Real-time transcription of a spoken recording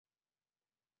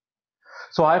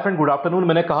सो hi friend, good afternoon.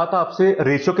 मैंने कहा था आपसे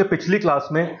रेशियो के पिछली क्लास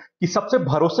में कि सबसे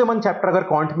भरोसेमंद चैप्टर अगर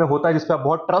क्वांट में होता है जिसपे आप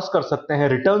बहुत ट्रस्ट कर सकते हैं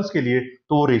रिटर्न्स के लिए,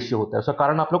 तो वो रेशियो होता है। उसका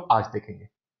कारण आप लोग आज देखेंगे।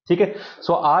 ठीक है।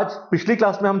 सो आज पिछली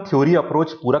क्लास में हम थ्योरी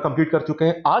अप्रोच पूरा कंप्लीट कर चुके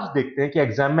हैं। आज देखते हैं कि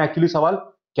एग्जाम में एक्चुअली सवाल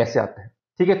कैसे आते हैं।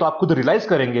 ठीक है, तो आप खुद रियलाइज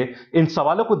करेंगे इन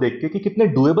सवालों को देख के कि कितने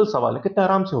डुएबल सवाल है, कितने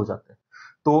आराम से हो जाते हैं।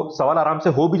 तो सवाल आराम से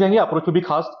हो भी जाएंगे, अप्रोच पे भी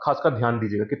खास खास कर ध्यान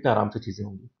दीजिएगा कितने आराम से चीजें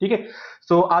होंगी। ठीक है।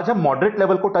 सो आज हम मॉडरेट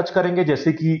लेवल को टच करेंगे,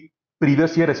 जैसे कि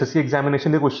प्रीवियस ईयर एसएससी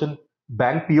एग्जामिनेशन के क्वेश्चन,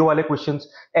 बैंक पीओ वाले क्वेश्चंस।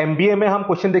 एमबीए में हम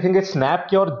क्वेश्चन देखेंगे स्नैप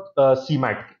के और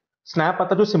सीमैट के। स्नैप आता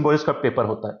है जो सिंबॉयज का पेपर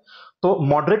होता है। तो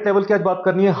मॉडरेट लेवल की आज बात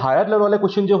करनी है। हायर लेवल वाले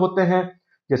क्वेश्चन जो होते हैं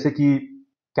जैसे कि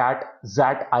कैट,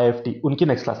 जैट, आईएफटी, उनकी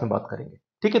नेक्स्ट क्लास में बात करेंगे।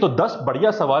 ठीक है। तो 10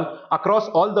 बढ़िया सवाल अक्रॉस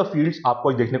ऑल द फील्ड्स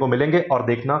आपको देखने को मिलेंगे और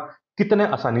देखना कितने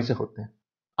आसानी से होते हैं।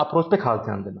 अप्रोच पे खास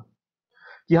ध्यान देना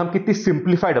कि हम कितनी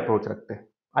सिंप्लीफाइड अप्रोच रखते हैं।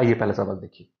 आइए पहला सवाल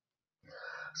देखिए।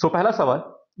 सो पहला सवाल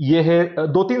ये है,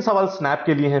 2-3 सवाल स्नैप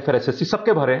के लिए हैं, फिर एसएससी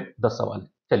सबके भरे हैं 10 सवाल हैं।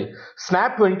 चलिए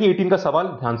स्नैप 2018 का सवाल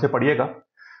ध्यान से पढ़िएगा।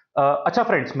 अच्छा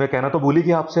फ्रेंड्स, मैं कहना तो भूल ही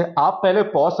गया आपसे, आप पहले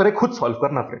पॉज करें, खुद सॉल्व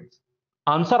करना फ्रेंड्स।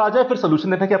 आंसर आ जाए फिर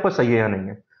सोल्यूशन देखना कि आपका सही है या नहीं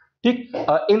है। ठीक।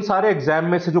 इन सारे एग्जाम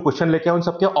में से जो क्वेश्चन लेके आए उन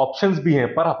सबके ऑप्शंस भी हैं,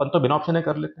 पर अपन तो बिना ऑप्शन है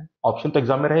कर लेते हैं। ऑप्शन तो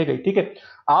एग्जाम में रहेगा ही। ठीक है।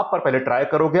 आप पर पहले ट्राई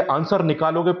करोगे, आंसर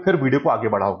निकालोगे, फिर वीडियो को आगे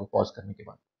बढ़ाओगे पॉज करने के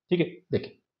बाद। ठीक है।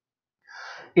 देखिए,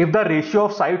 if the ratio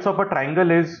of sides of a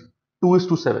triangle is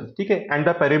 2:7, ठीक है, एंड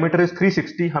द पेरीमीटर इज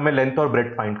 360, हमें लेंथ और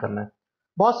ब्रेड्थ फाइंड करना है।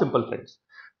 बहुत सिंपल फ्रेंड्स।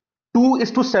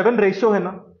 2:7 रेशियो है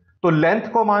ना, तो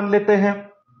लेंथ को मान लेते हैं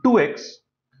 2x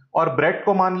और ब्रेड्थ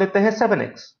को मान लेते हैं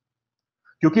 7x।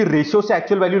 क्योंकि रेशियो से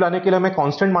एक्चुअल वैल्यू लाने के लिए हमें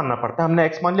कांस्टेंट मानना पड़ता है। हमने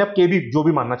x मान लिया, आप के भी जो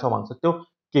भी मानना चाहो मान सकते हो,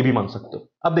 के भी मान सकते हो।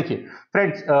 अब देखिए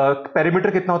फ्रेंड्स,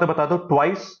 पेरीमीटर कितना होता है बता दो,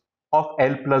 twice of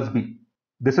l plus B.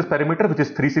 This is perimeter which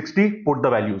is 360, put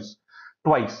the values.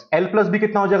 Twice l plus B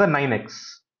कितना हो जाएगा, 9x,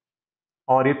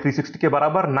 और ये 360 के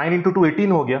बराबर 9 इंटू 2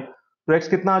 18 हो गया। तो x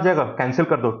कितना आ जाएगा, कैंसिल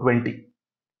कर दो 20।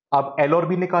 अब l और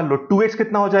b निकाल लो, 2x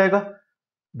कितना हो जाएगा,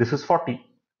 दिस इज 40,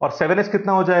 और 7x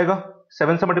कितना हो जाएगा,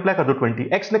 7 से मल्टीप्लाई कर दो 20,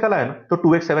 x निकला है ना, तो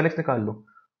 2x 7x निकाल लो,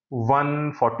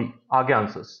 140 आ गया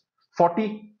आंसर्स। 40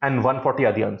 एंड 140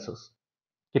 आदि आंसर्स।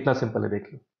 कितना सिंपल है देख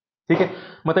लो। ठीक है।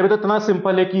 मतलब ये तो इतना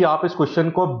सिंपल है कि आप इस क्वेश्चन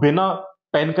को बिना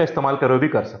पेन का इस्तेमाल करे भी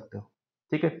कर सकते हो।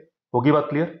 ठीक है, होगी बात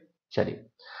क्लियर। चलिए,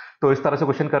 तो इस तरह से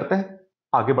क्वेश्चन करते हैं,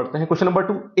 आगे बढ़ते हैं। क्वेश्चन नंबर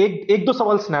 2, एक दो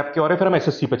सवाल स्नैप के और है, फिर हम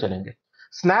एसएससी पे चलेंगे।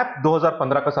 स्नैप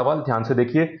 2015 का सवाल ध्यान से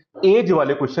देखिए। एज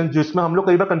वाले क्वेश्चन जिसमें हम लोग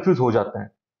कई बार कंफ्यूज हो जाते हैं,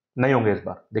 नहीं होंगे इस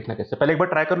बार। देखना कैसे, पहले एक बार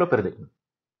ट्राई कर लो फिर देखना।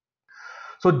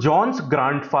 सो Johns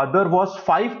grandfather was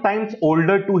 5 times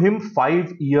older to him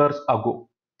 5 years ago।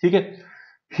 ठीक है।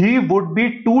 He would be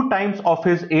 2 times of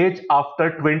his age after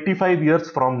 25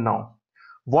 years from now।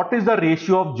 What is the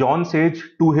ratio of John's age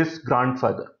to his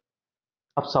grandfather?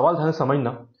 अब सवाल ध्यान से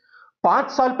समझना। 5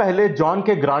 साल पहले जॉन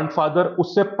के ग्रैंडफादर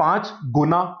उससे 5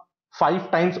 गुना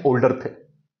 5 टाइम्स ओल्डर थे।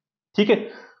 ठीक है।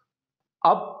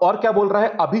 अब और क्या बोल रहा है,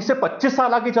 अभी से 25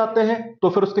 साल आगे जाते हैं तो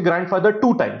फिर उसके ग्रैंडफादर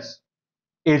 2 टाइम्स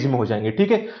एज में हो जाएंगे।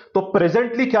 ठीक है। तो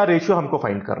प्रेजेंटली क्या रेशियो हमको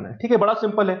फाइंड करना है। ठीक है, बड़ा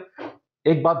सिंपल है।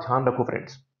 एक बात ध्यान रखो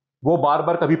फ्रेंड्स, वो बार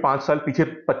बार कभी 5 साल पीछे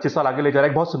 25 साल आगे ले जा रहा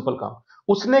है, बहुत सिंपल काम।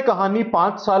 उसने कहानी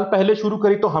 5 साल पहले शुरू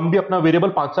करी तो हम भी अपना वेरिएबल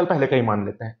 5 साल पहले का ही मान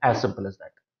लेते हैं, एज सिंपल एज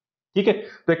दैट। ठीक है।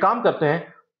 तो एक काम करते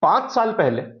हैं, 5 साल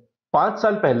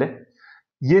पहले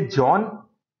ये जॉन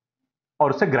और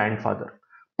उससे ग्रैंडफादर,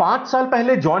 5 साल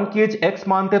पहले जॉन की एज एक्स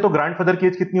मानते हैं, तो ग्रैंडफादर की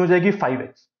एज कितनी हो जाएगी,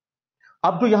 5x।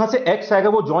 अब जो यहां से एक्स आएगा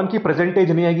वो जॉन की प्रेजेंट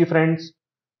एज नहीं आएगी फ्रेंड्स,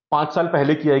 5 साल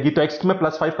पहले की आएगी। तो एक्स में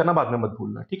 +5 करना बाद में मत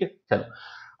भूलना। ठीक है। चलो,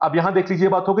 अब यहां देख लीजिए,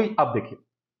 बात हो गई। अब देखिए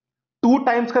 2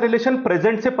 टाइम्स का रिलेशन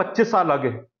प्रेजेंट से 25 साल आगे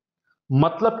है,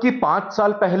 मतलब कि 5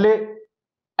 साल पहले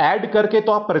ऐड करके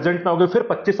तो आप प्रेजेंट में आओगे, फिर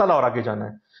 25 साल और आगे जाना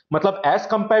है। मतलब as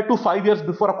compare to 5 years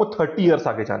before आपको 30 years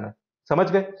आगे जाना है। समझ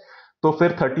गए। तो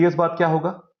फिर 30 years बाद क्या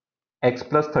होगा, x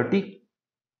प्लस 30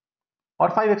 और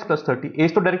 5x प्लस 30।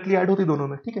 एज तो डायरेक्टली ऐड होती दोनों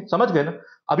में। ठीक है, समझ गए ना।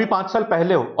 अभी 5 साल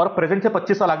पहले हो और प्रेजेंट से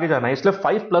 25 साल आगे जाना है, इसलिए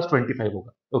 5 + 25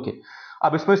 होगा। ओके।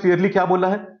 अब इसमें क्लियरली क्या बोला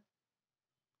है,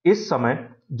 इस समय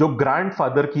जो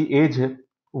ग्रैंडफादर की एज है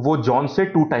वो जॉन से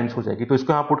 2 टाइम्स हो जाएगी, तो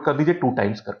इसको यहां पुट कर दीजिए 2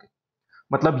 टाइम्स करके।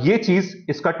 मतलब ये चीज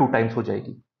इसका 2 टाइम्स हो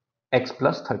जाएगी, x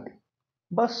प्लस 30।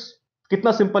 बस,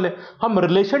 कितना सिंपल है। हम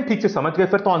रिलेशन ठीक से समझ गए,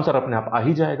 फिर तो आंसर अपने आप आ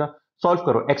ही जाएगा। सॉल्व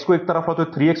करो, x को एक तरफ लो तो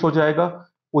 3x हो जाएगा,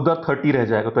 उधर 30 रह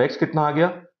जाएगा, तो x कितना आ गया,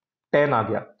 10 आ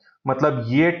गया। मतलब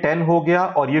ये 10 हो गया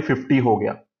और ये 50 हो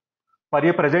गया। पर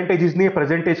ये प्रेजेंट एज नहीं है,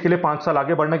 प्रेजेंट एज के लिए 5 साल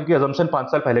आगे बढ़ना, क्योंकि अजम्पशन 5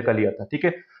 साल पहले का लिया था। ठीक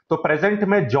है। तो प्रेजेंट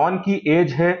में जॉन की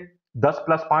एज है 10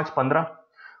 + 5 15,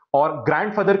 और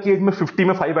ग्रैंडफादर की एज में 50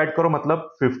 में 5 ऐड करो,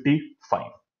 मतलब 55।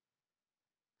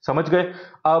 समझ गए?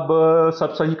 अब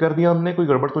सब सही कर दिया हमने, कोई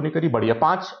गड़बड़ तो नहीं करी, बढ़िया।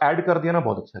 5 ऐड कर दिया ना,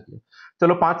 बहुत अच्छा किया।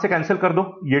 चलो 5 से कैंसिल कर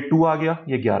दो, ये 2 आ गया,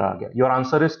 ये 11 आ गया। Your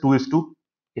answer is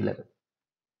 2:11।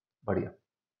 बढ़िया,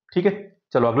 ठीक है।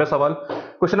 चलो अगला सवाल,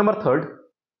 question number third.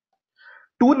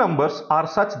 Two numbers are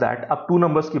such that, अब टू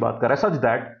नंबर्स की बात कर रहा है, such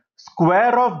that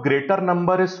square of greater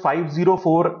number is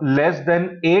 504 less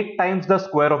than 8 times the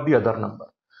square of the other number.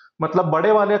 मतलब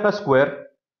बड़े वाले का स्क्वायर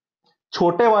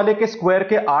छोटे वाले के स्क्वायर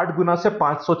के 8 गुना से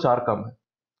 504 कम है।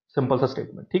 सिंपल सा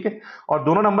स्टेटमेंट, ठीक है। और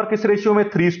दोनों नंबर किस रेशियो में?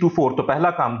 3:4। तो पहला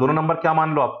काम, दोनों नंबर क्या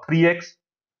मान लो आप? 3x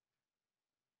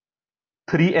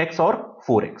और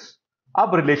 4x।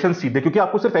 अब रिलेशन सीधे, क्योंकि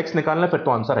आपको सिर्फ x निकालना है, फिर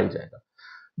तो आंसर आ ही जाएगा।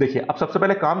 देखिए, अब सबसे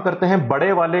पहले काम करते हैं,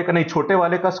 बड़े वाले का नहीं, छोटे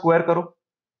वाले का स्क्वायर करो।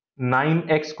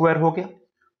 9x स्क्वायर हो गया,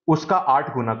 उसका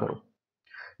 8 गुना करो।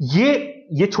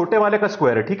 ये छोटे वाले का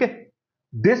स्क्वायर है, ठीक है।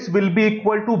 This will be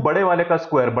equal to बड़े वाले का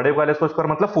स्क्वायर, बड़े वाले का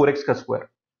स्क्वायर मतलब 4x का स्क्वायर।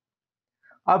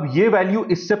 अब ये वैल्यू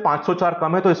इससे 504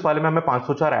 कम है, तो इस वाले में हमें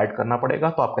 504 ऐड करना पड़ेगा,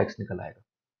 तो आपका x निकल आएगा।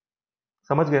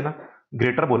 समझ गए ना?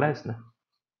 ग्रेटर बोला है इसने,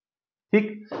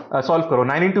 ठीक। सॉल्व करो,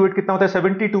 9 इंटू 8 कितना होता है?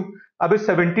 72। अब इस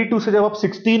 72 से जब आप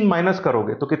 16 माइनस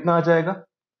करोगे तो कितना आ जाएगा?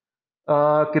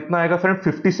 कितना आएगा फ्रेंड?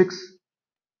 56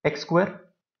 x square.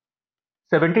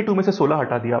 72 में से 16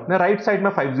 हटा दिया आपने, राइट साइड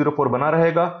में 504 बना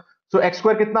रहेगा। सो एक्स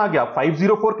स्क्वायर कितना आ गया?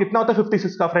 504 कितना होता है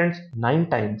 56 का फ्रेंड्स? 9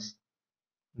 टाइम्स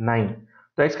 9।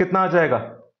 तो एक्स कितना आ जाएगा?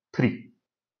 3।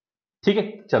 ठीक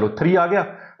है, चलो 3 आ गया।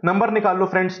 नंबर निकाल लो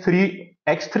फ्रेंड्स,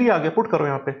 3 आ गया, पुट करो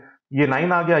यहां पे। ये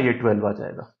 9 आ गया, ये 12 आ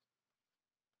जाएगा।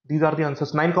 These are the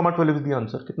answers, 9, 12 is the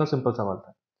answer. कितना सिंपल सवाल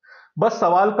था। बस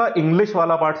सवाल का इंग्लिश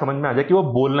वाला पार्ट समझ में आ जाए कि वो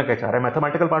बोलना क्या चाह रहा है,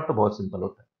 मैथमेटिकल पार्ट तो बहुत सिंपल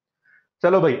होता है।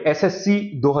 चलो भाई,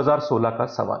 एसएससी 2016 का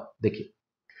सवाल देखिए।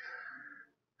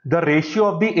 The ratio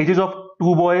of the edges of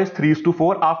to boys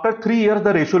 3:4, after 3 years the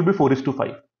ratio will be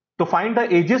 4:5। तो find the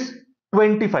edges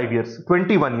 25 years,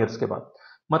 21 years के बाद।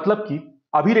 मतलब कि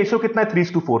अभी रेशियो कितना है?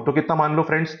 3:4। तो कितना मान लो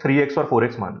फ्रेंड्स? 3x और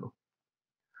 4x मान लो,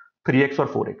 3x और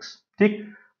 4x,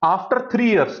 ठीक। आफ्टर 3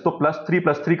 years, तो +3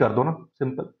 + 3 कर दो ना,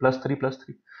 simple, +3 +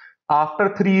 3। After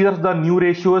 3 years the new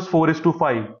ratio is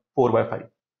 4:5, 4/5।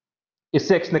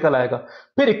 इससे x निकल आएगा।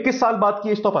 फिर 21 साल बाद की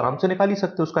एज तो आप आराम से निकाल ही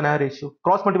सकते हो, उसका नया रेशियो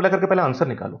क्रॉस मल्टीप्लाई करके पहले आंसर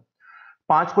निकालो।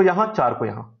 5 को यहां, 4 को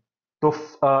यहां, तो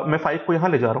मैं 5 को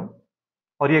यहां ले जा रहा हूं,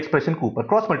 और ये एक्सप्रेशन को ऊपर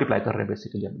क्रॉस मल्टीप्लाई कर रहे हैं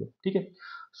बेसिकली हम लोग, ठीक है।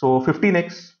 सो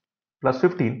 15x +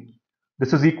 15,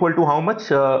 this is equal to how much?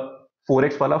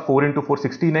 4x वाला, 4 × 4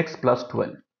 16x +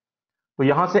 12। तो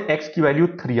यहां से x की वैल्यू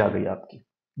 3 आ गई आपकी।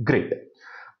 ग्रेट।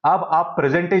 अब आप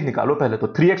प्रेजेंटेज निकालो पहले। तो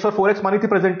 3x और 4x मानी थी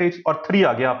प्रेजेंटेज, और 3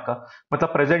 आ गया आपका। मतलब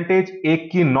प्रेजेंटेज एक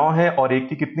की 9 है और एक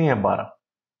की कितनी है? 12।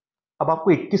 अब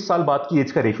आपको 21 साल बाद की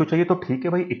एज का रेशियो चाहिए, तो ठीक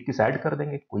है भाई, 21 ऐड कर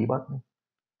देंगे, कोई बात नहीं।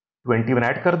 21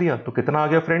 ऐड कर दिया तो कितना आ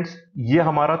गया फ्रेंड्स? ये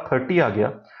हमारा 30 आ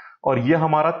गया, और ये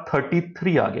हमारा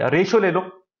 33 आ गया। रेशियो ले लो,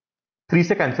 3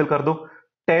 से कैंसिल कर दो,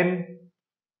 10,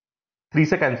 3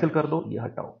 से कैंसिल कर दो, ये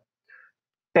हटाओ,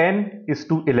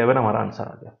 10:11 हमारा आंसर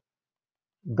आ गया,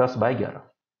 10/11।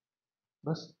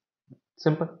 बस,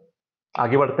 सिंपल।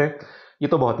 आगे बढ़ते हैं। ये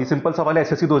तो बहुत ही सिंपल सवाल है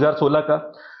एसएससी 2016 का।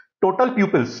 टोटल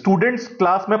प्यूपिल्स स्टूडेंट्स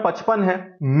क्लास में 55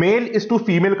 है। मेल इज टू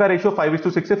फीमेल का रेशियो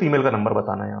 5:6 है। फीमेल का नंबर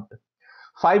बताना है यहां पे।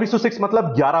 5:6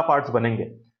 मतलब 11 पार्ट्स बनेंगे।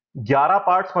 11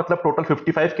 पार्ट्स मतलब टोटल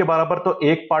 55 के बराबर, तो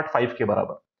एक पार्ट 5 के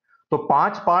बराबर। तो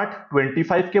 5 पार्ट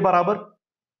 25 के बराबर,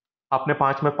 आपने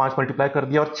 5 में 5 मल्टीप्लाई कर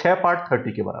दिया, और 6 पार्ट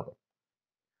 30 के बराबर।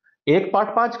 एक पार्ट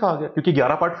 5 का आ गया, क्योंकि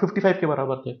 11 पार्ट 55 के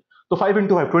बराबर थे। तो 5 ×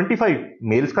 5 25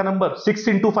 मेल्स का नंबर, 6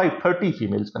 × 5 30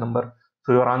 फीमेल्स का number.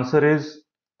 So your answer is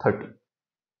 30।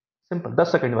 Simple,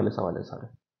 10 second वाले सवाल है सारे।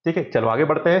 ठीक है, चलो आगे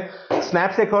बढ़ते हैं।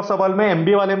 स्नैप से एक और सवाल में,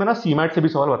 एमबीए वाले में ना सीमैट से भी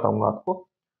सवाल बताऊंगा आपको।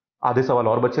 आधे सवाल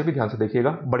और बच्चे भी ध्यान से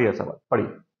देखिएगा, बढ़िया सवाल, पढ़िए,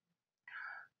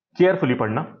 केयरफुली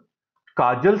पढ़ना।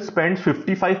 काजल spend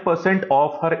 55%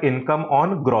 of her income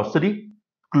on grocery,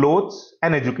 clothes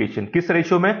and education. किस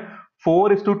रेशियो में?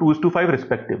 4:2:5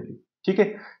 रिस्पेक्टिवली। ठीक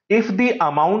है। If the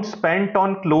amount spent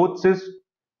on clothes is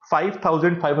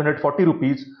 5,540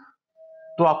 rupees,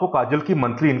 तो आपको काजल की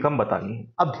मंथली इनकम बतानी है।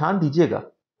 अब ध्यान दीजिएगा,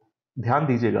 ध्यान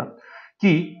दीजिएगा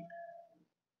कि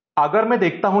अगर मैं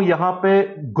देखता हूं यहां पे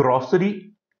ग्रोसरी,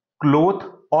 क्लोथ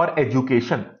और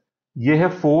एजुकेशन, ये है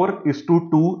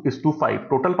 4:2:5।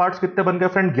 टोटल पार्ट्स कितने बन गए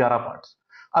फ्रेंड? 11 पार्ट्स।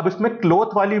 अब इसमें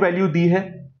क्लोथ वाली वैल्यू दी है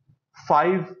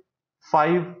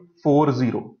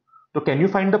 5,540। तो कैन यू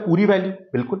फाइंड द पूरी वैल्यू?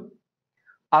 बिल्कुल।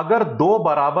 अगर दो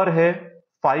बराबर है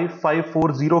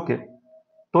 5,540 के,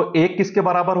 तो एक किसके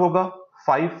बराबर होगा?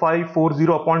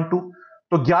 5,540/2।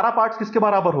 तो 11 पार्ट्स किसके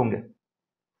बराबर होंगे?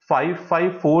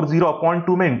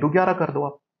 5,540/2 में इंटू 11 कर दो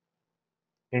आप,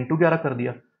 इंटू 11 कर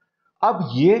दिया। अब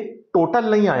ये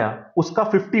टोटल नहीं आया, उसका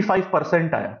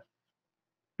 55% आया।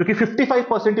 क्योंकि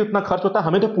 55% ही उतना खर्च होता है,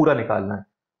 हमें तो पूरा निकालना है।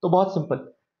 तो बहुत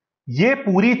सिंपल, ये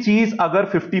पूरी चीज अगर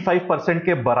 55%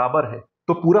 के बराबर है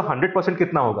तो पूरा 100%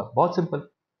 कितना होगा? बहुत सिंपल,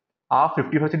 आप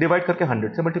 55 से डिवाइड करके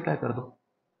 100 से मल्टीप्लाई कर दो।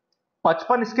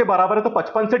 55 इसके बराबर है तो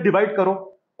 55 से डिवाइड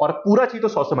करो और पूरा चीज तो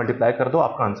 100 से मल्टीप्लाई कर दो,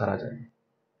 आपका आंसर आ जाएगा।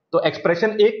 तो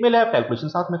एक्सप्रेशन एक में ले, आप कैलकुलेशन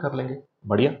साथ में कर लेंगे।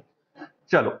 बढ़िया।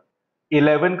 चलो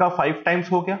 11 का 5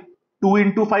 टाइम्स हो गया, 2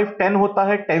 इंटू 5 10 होता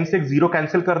है, 10 से 0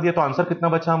 कैंसिल कर दिया तो आंसर कितना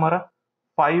बचा हमारा?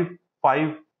 5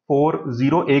 5 4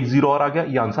 0, एक 0 और आ गया,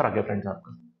 ये आंसर आ गया फ्रेंड्स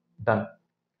आपका। Done.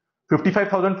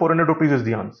 55,400 rupees is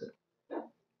the answer.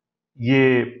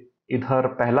 ये इधर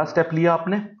पहला स्टेप लिया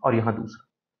आपने और यहां दूसरा,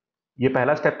 ये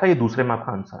पहला स्टेप था, ये दूसरे में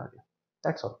आपका आंसर आ गया।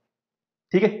 That's all.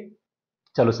 ठीक है।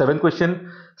 चलो 7 क्वेश्चन,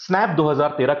 स्नैप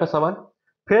 2013 का सवाल,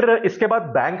 फिर इसके बाद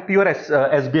बैंक पी और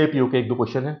एसबीआई पीओ के एक दो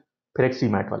क्वेश्चन है, फिर एक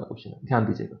सीमैट वाला क्वेश्चन है, ध्यान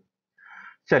दीजिएगा।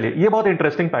 चलिए, ये बहुत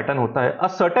इंटरेस्टिंग पैटर्न होता है। A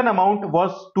certain amount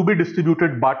was to be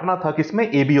distributed, बांटना था किसमें?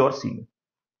 ए, बी और सी में,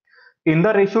 इन द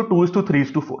रेशियो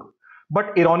 2:3:4,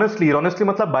 बट इरोनियसली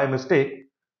मतलब by mistake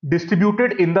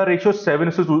distributed in the ratio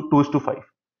 7:2:5।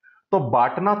 तो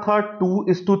बांटना था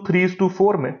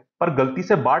 2:3:4 में, पर गलती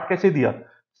से बांट कैसे दिया?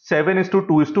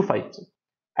 7:2:5 से।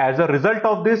 As a result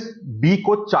of this B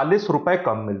को 40 रुपए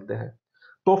कम मिलते हैं।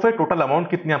 तो फिर टोटल अमाउंट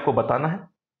कितनी आपको बताना है।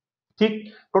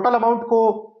 ठीक, टोटल अमाउंट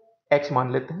को एक्स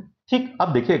मान लेते हैं। ठीक,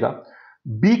 अब देखिएगा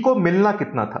बी को मिलना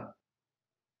कितना था?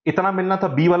 इतना मिलना था,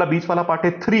 बी वाला बीच वाला पार्ट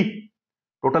है 3,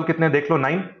 टोटल कितने देख लो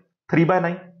 9,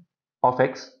 3/9 ऑफ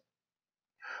एक्स।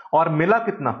 और मिला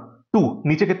कितना? 2,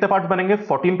 नीचे कितने पार्ट बनेंगे?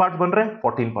 14 पार्ट बन रहे हैं,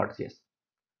 14 पार्ट, यस।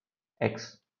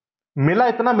 एक्स मिला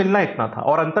इतना, मिलना इतना था,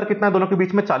 और अंतर कितना है दोनों के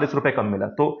बीच में? 40 रुपए कम मिला।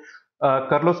 तो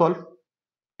कर लो सॉल्व।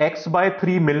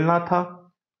 x/3 मिलना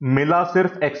था, मिला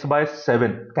सिर्फ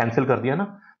x/7, कैंसिल कर दिया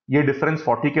ना, ये डिफरेंस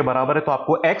 40 के बराबर है, तो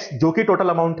आपको x जो कि टोटल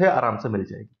अमाउंट है आराम से मिल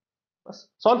जाएगी। बस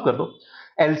सॉल्व कर दो।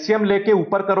 एलसीएम लेके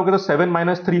ऊपर करोगे तो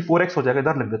 7 - 3 4x हो जाएगा,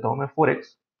 इधर लिख देता हूं मैं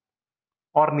 4x,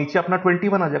 और नीचे अपना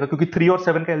 21 आ जाएगा, क्योंकि 3 और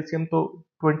 7 का एलसीएम तो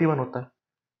 21 होता है।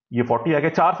 ये 40 आ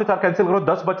गया, 4 से 4 कैंसिल करो,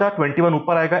 10 बचा, 21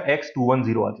 ऊपर आएगा, x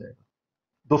 210 आ जाएगा,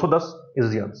 210 इज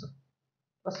द आंसर।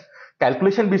 बस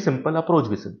कैलकुलेशन भी सिंपल, अप्रोच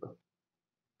भी सिंपल,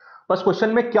 बस क्वेश्चन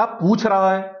में क्या पूछ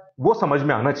रहा है वो समझ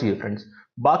में आना चाहिए फ्रेंड्स,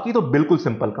 बाकी तो बिल्कुल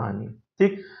सिंपल कहानी है।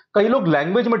 ठीक, कई लोग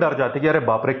लैंग्वेज में डर जाते हैं कि अरे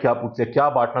बाप रे क्या पूछ लिया, क्या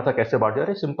बांटना था, कैसे बांट दिया।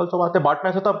 अरे सिंपल सा बात है, बांटना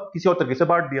है तो किसी और तरीके से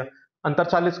बांट दिया, अंतर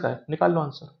 40 का है, निकाल लो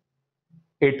आंसर।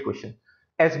 8 क्वेश्चन,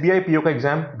 एसबीआई पीओ का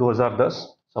एग्जाम 2010,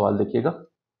 सवाल देखिएगा।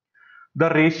 The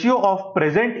ratio of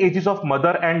present ages of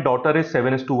mother and daughter is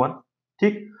 7:1।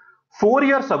 ठीक, 4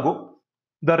 years ago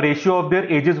the ratio of their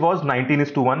ages was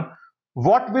 19:1.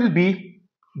 what will be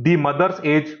the mother's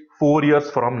age 4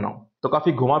 years from now? तो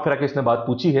काफी घुमा फिरा के इसने बात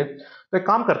पूछी है, तो एक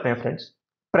काम करते हैं फ्रेंड्स,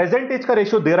 प्रेजेंट एज का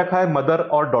रेशियो दे रखा है मदर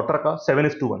और डॉटर का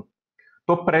 7:1,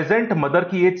 तो प्रेजेंट मदर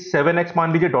की एज 7x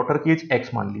मान लीजिए, डॉटर की एज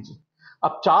x मान लीजिए।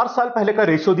 अब 4 साल पहले का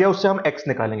रेशियो दिया, उससे हम x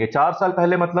निकालेंगे। 4 साल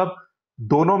पहले मतलब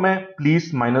दोनों में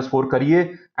प्लीज -4 करिए,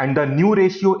 and the new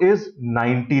ratio is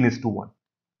 19:1।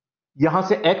 यहां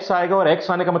से x आएगा, और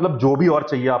x आने का मतलब जो भी और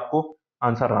चाहिए आपको,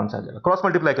 आंसर आराम से आ जाएगा। क्रॉस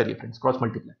मल्टीप्लाई करिए friends, cross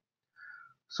multiply.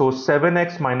 So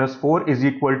 7x - 4 is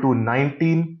equal to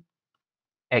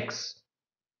 19x।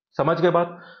 समझ गए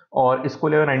बात? और इसको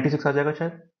ले 96 आ जाएगा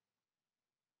शायद,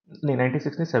 नहीं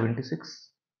 96 नहीं, 76,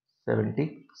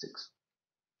 76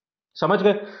 समझ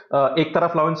गए। एक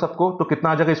तरफ लाओ इन सबको, तो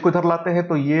कितना आ जाएगा? इसको इधर लाते हैं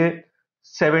तो ये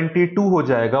 72 हो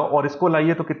जाएगा, और इसको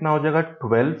लाइए तो कितना हो जाएगा?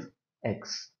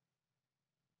 12x।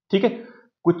 ठीक है,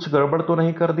 कुछ गड़बड़ तो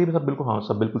नहीं कर दी सब? बिल्कुल, हाँ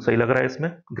सब बिल्कुल सही लग रहा है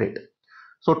इसमें, ग्रेट।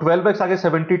 सो 12x आगे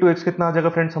 72x कितना आ जाएगा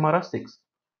फ्रेंड्स हमारा?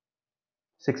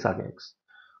 6 आ गया x।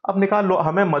 अब निकाल लो,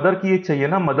 हमें मदर की एज चाहिए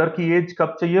ना, मदर की एज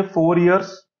कब चाहिए? 4 years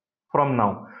from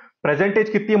now. Present as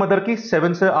कितनी है मदर की?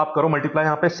 7 से आप करो मल्टीप्लाई,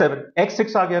 यहां पे 7 x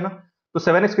 6 आ गया ना, तो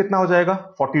 7x कितना हो जाएगा?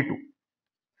 42।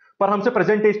 पर हमसे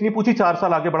प्रेजेंट एज नहीं पूछी, 4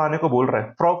 साल आगे बढ़ाने को बोल रहा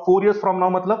है, 4 years फ्रॉम नाउ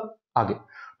मतलब आगे,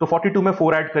 तो 42 में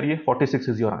 4 ऐड करिए, 46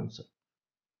 is your answer.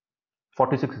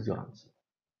 46 is your answer.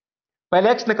 पहले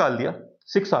x निकाल दिया,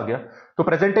 6 आ गया, तो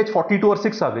प्रेजेंट एज 42 और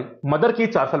 6 आ गई, मदर की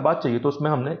 4 साल बाद चाहिए, तो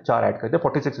उसमें हमने 4 ऐड कर दिया,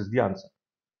 46 इज द आंसर।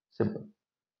 सिंपल।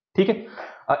 ठीक है।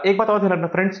 एक बात और ध्यान रखना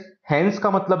फ्रेंड्स, हैंस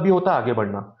का मतलब भी होता है आगे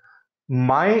बढ़ना।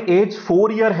 माई एज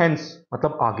 4 year हैंस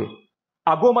मतलब आगे,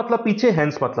 अगो मतलब पीछे,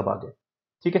 हैंस मतलब आगे।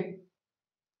 ठीक है,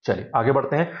 चलिए आगे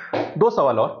बढ़ते हैं, 2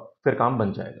 सवाल और फिर काम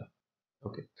बन जाएगा।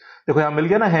 ओके, देखो यहां मिल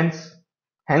गया ना हैंस,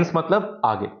 हैंस मतलब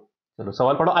आगे। चलो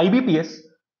सवाल पढ़ो, आईबीपीएस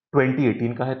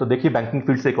 2018 का है, तो देखिए बैंकिंग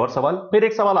फील्ड से एक और सवाल, फिर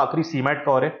एक सवाल आखिरी सीमैट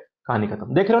का और है, कहानी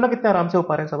खत्म। देख रहे हो ना कितने आराम से हो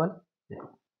पा रहे हैं सवाल। देखो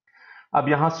अब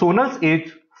यहां Sonal's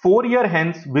as 4 year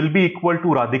hence will be equal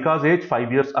to Radhika's as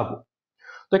 5 years ago।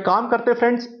 तो एक काम करते हैं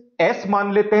फ्रेंड्स, एस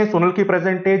मान लेते हैं सोनल की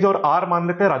प्रेजेंट एज और आर मान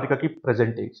लेते हैं राधिका की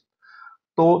प्रेजेंट एज।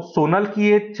 तो सोनल की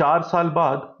एज 4 साल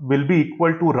बाद will be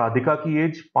equal to Radhika की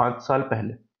एज 5 साल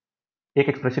पहले। एक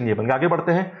एक्सप्रेशन ये बन गया। आगे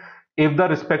बढ़ते हैं। If the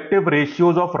respective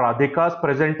ratios of राधिका's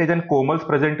present as and Komal's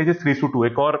present as is 3:2,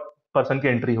 एक और पर्सन की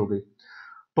एंट्री हो गई।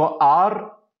 तो आर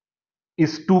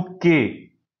इज टू के,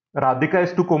 राधिका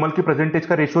इज टू कोमल की प्रेजेंट एज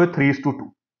का रेशियो है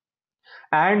 3:2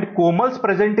 and Komal's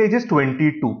present as is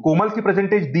 22। कोमल की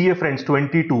प्रेजेंट एज दी है फ्रेंड्स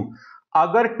 22।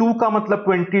 अगर 2 का मतलब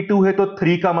 22 है तो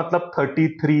 3 का मतलब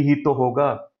 33 ही तो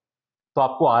होगा। तो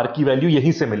आपको आर की वैल्यू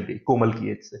यहीं से मिल गई कोमल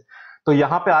की एज से। तो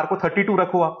यहां पे आर को 32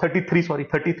 रखो आप, 33 सॉरी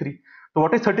 33। तो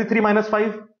व्हाट इज 33 माइनस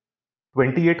 5?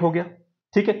 28 हो गया।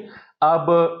 ठीक है, अब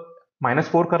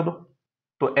 -4 कर दो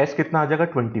तो एस कितना आ जाएगा?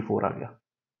 24 आ गया।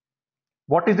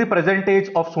 What is the present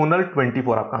as of Sonal?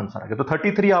 24 आपका आंसर आ गया। तो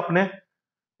 33 आपने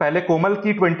पहले कोमल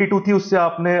की 22 थी, उससे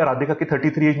आपने राधिका की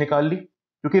 33 एज निकाल ली,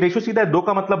 क्योंकि रेशियो सीधा है, 2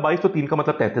 का मतलब 22 तो 3 का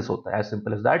मतलब 33 होता है। As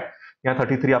simple as that. यहाँ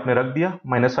 33 आपने रख दिया,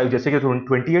 -5 जैसे कि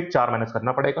 28, 4 माइनस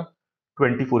करना पड़ेगा।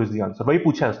 24 इज द आंसर। वही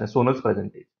पूछा है उसने, सोनल्स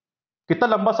प्रेजेंट एज। कितना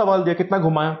लंबा सवाल दिया, कितना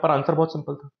घुमाया, पर आंसर बहुत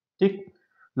सिंपल था। ठीक,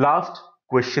 last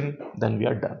question then we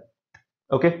are done.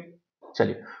 Okay,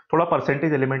 चलिए थोड़ा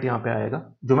परसेंटेज एलिमेंट यहां पे आएगा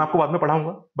जो मैं आपको बाद में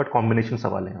पढ़ाऊंगा, बट कॉम्बिनेशन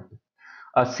सवाल है यहाँ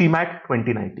पे। सीमैट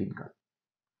 2019 का।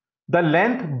 The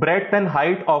length breadth and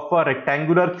height of a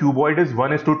rectangular cuboid is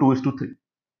 1:2:3।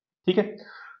 ठीक है,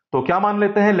 तो क्या मान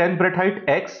लेते हैं? Length breadth height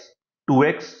x,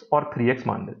 2x और 3x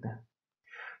मान लेते हैं।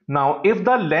 Now if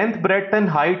the length breadth and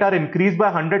height are increase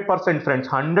by 100% friends,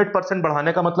 100%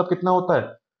 बढ़ाने का मतलब कितना होता है?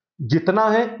 जितना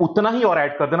है उतना ही और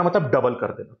ऐड कर देना, मतलब डबल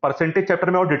कर देना। परसेंटेज चैप्टर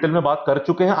में और डिटेल में बात कर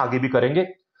चुके हैं, आगे भी करेंगे।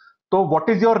 तो what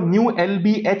is your new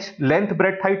LBH, length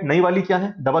breadth height? नई वाली क्या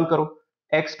है? डबल करो,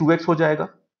 x 2x हो जाएगा,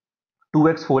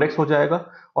 2x 4x हो जाएगा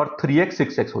और 3x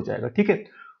 6x हो जाएगा। ठीक है,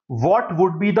 what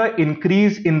would be the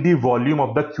increase in the volume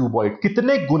of the cuboid?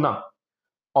 कितने गुना?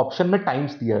 ऑप्शन में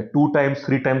टाइम्स दिया है, 2 times,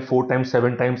 3 times, 4 times,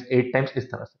 7 times, 8 times,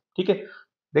 इस तरह से। ठीक है,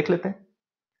 देख लेते हैं।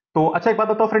 तो अच्छा एक बात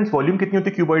बताओ फ्रेंड्स, वॉल्यूम कितनी होती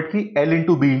है क्यूबॉइड की? L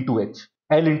into B into H,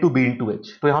 L into B into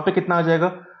H. तो यहां पे कितना आ जाएगा?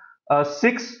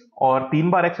 6 और 3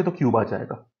 बार x है तो क्यूब आ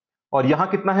जाएगा। और यहां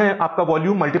कितना है आपका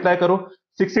वॉल्यूम? मल्टीप्लाई करो,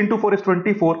 6 इंटू 4 इज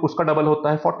 24, उसका डबल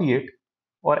होता है 48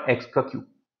 और x का क्यूब।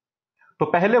 तो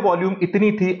पहले वॉल्यूम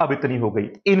इतनी थी, अब इतनी हो गई।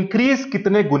 इंक्रीज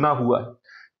कितने गुना हुआ है?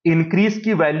 इंक्रीज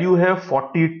की वैल्यू है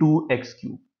 42x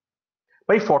क्यूब।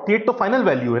 भाई 48 तो फाइनल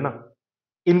वैल्यू है ना,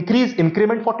 इंक्रीज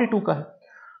इंक्रीमेंट 42 का है,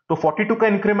 तो 42 का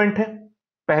इंक्रीमेंट है।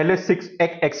 पहले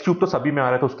 6 एक्स क्यूब तो सभी में आ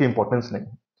रहा है तो उसकी इंपॉर्टेंस नहीं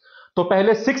है। तो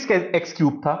पहले 6 एक्स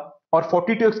क्यूब था और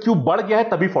 42 एक्स क्यूब बढ़ गया है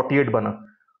तभी 48 बना।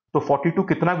 तो 42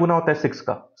 कितना गुना होता है 6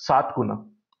 का? 7 गुना।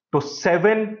 तो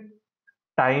 7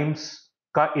 टाइम्स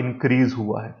का इंक्रीज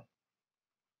हुआ है।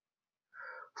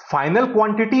 फाइनल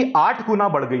क्वांटिटी 8 गुना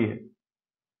बढ़ गई है।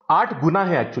 8 गुना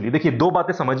है एक्चुअली। देखिए दो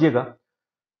बातें समझिएगा,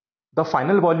 the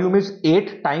final volume is 8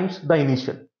 times the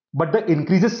initial but the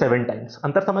increase is 7 times.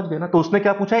 अंतर समझ गए ना? तो उसने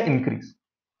क्या पूछा है? इंक्रीज।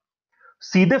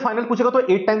 सीधे फाइनल पूछेगा तो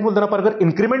 8 टाइम्स बोल देना, पर अगर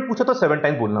इंक्रीमेंट पूछे तो 7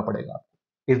 टाइम्स बोलना पड़ेगा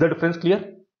आपको। Is the difference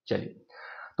clear? चलिए,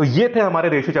 तो ये थे हमारे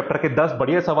रेशियो चैप्टर के 10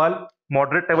 बढ़िया सवाल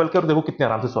मॉडरेट लेवल के, और देखो कितने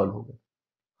आराम से सॉल्व हो गए।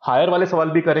 हायर वाले सवाल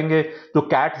भी करेंगे जो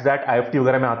कैट जैट IFT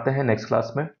वगैरह में आते हैं नेक्स्ट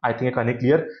क्लास में। आई थिंक कहानी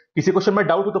क्लियर। किसी क्वेश्चन में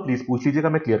डाउट हो तो प्लीज पूछ लीजिएगा,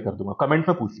 मैं क्लियर कर दूंगा, कमेंट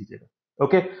में पूछ लीजिएगा।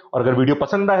 ओके, और अगर वीडियो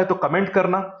पसंद आए तो कमेंट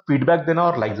करना, फीडबैक देना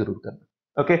और लाइक जरूर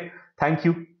करना। Okay, thank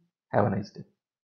you, have a nice day.